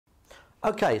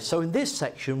Okay, so in this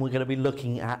section we're going to be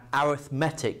looking at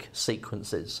arithmetic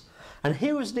sequences. And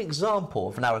here is an example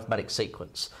of an arithmetic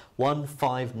sequence: 1,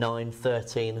 5, 9,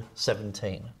 13,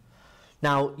 17.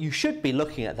 Now you should be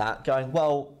looking at that going,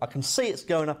 well, I can see it's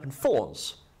going up in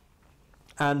fours.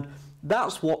 And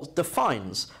that's what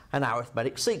defines an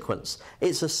arithmetic sequence.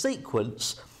 It's a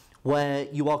sequence where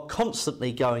you are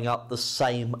constantly going up the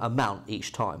same amount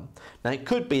each time. Now it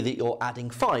could be that you're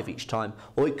adding 5 each time,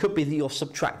 or it could be that you're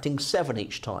subtracting 7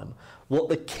 each time. What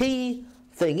the key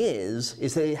thing is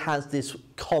that it has this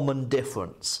common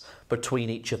difference between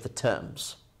each of the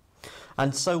terms.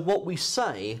 And so what we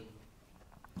say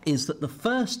is that the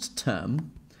first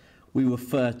term we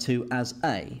refer to as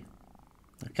A.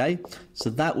 Okay, so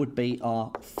that would be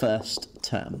our first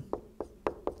term.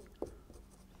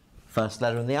 First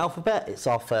letter in the alphabet, it's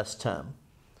our first term.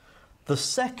 The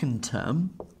second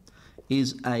term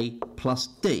is A plus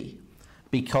D,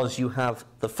 because you have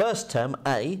the first term,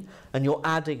 A, and you're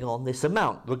adding on this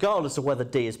amount. Regardless of whether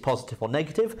D is positive or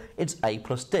negative, it's A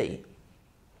plus D.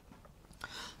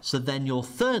 So then your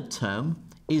third term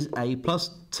is A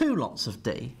plus 2 lots of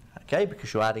D, okay,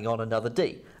 because you're adding on another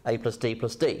D, A plus D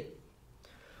plus D.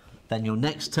 Then your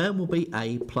next term will be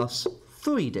A plus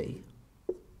 3D.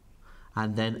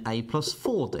 And then A plus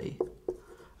 4D.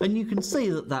 And you can see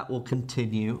that that will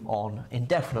continue on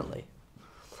indefinitely.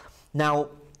 Now,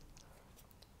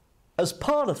 as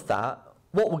part of that,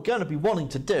 what we're going to be wanting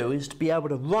to do is to be able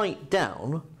to write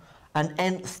down an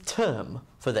nth term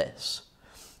for this.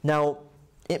 Now,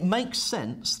 it makes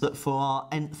sense that for our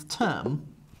nth term,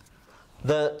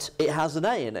 that it has an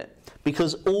A in it,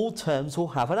 because all terms will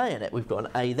have an A in it. We've got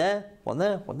an A there, one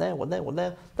there, one there, one there, one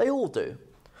there. They all do.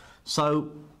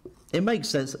 So it makes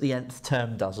sense that the nth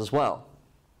term does as well.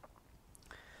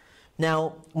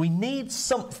 Now, we need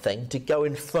something to go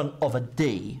in front of a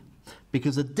D,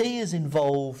 because a D is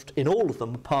involved in all of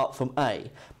them apart from A.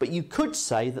 But you could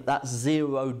say that that's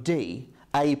 0D,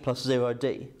 A plus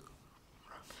 0D.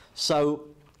 So,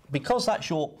 because that's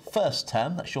your first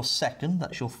term, that's your second,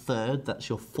 that's your third, that's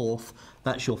your fourth,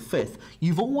 that's your fifth,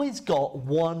 you've always got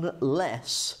one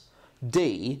less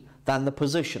D than the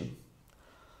position.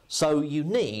 So you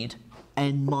need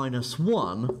n minus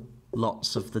 1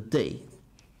 lots of the D.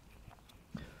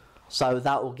 So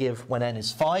that will give, when n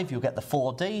is 5, you'll get the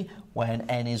 4D. When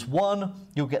n is 1,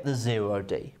 you'll get the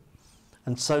 0D.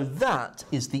 And so that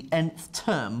is the nth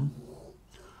term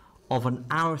of an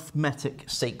arithmetic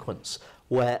sequence,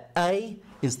 where A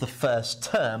is the first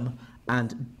term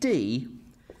and D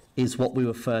is what we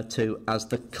refer to as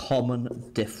the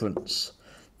common difference.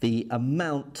 The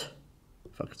amount,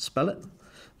 if I could spell it,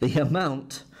 the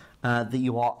amount that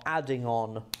you are adding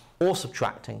on or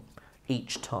subtracting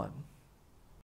each time.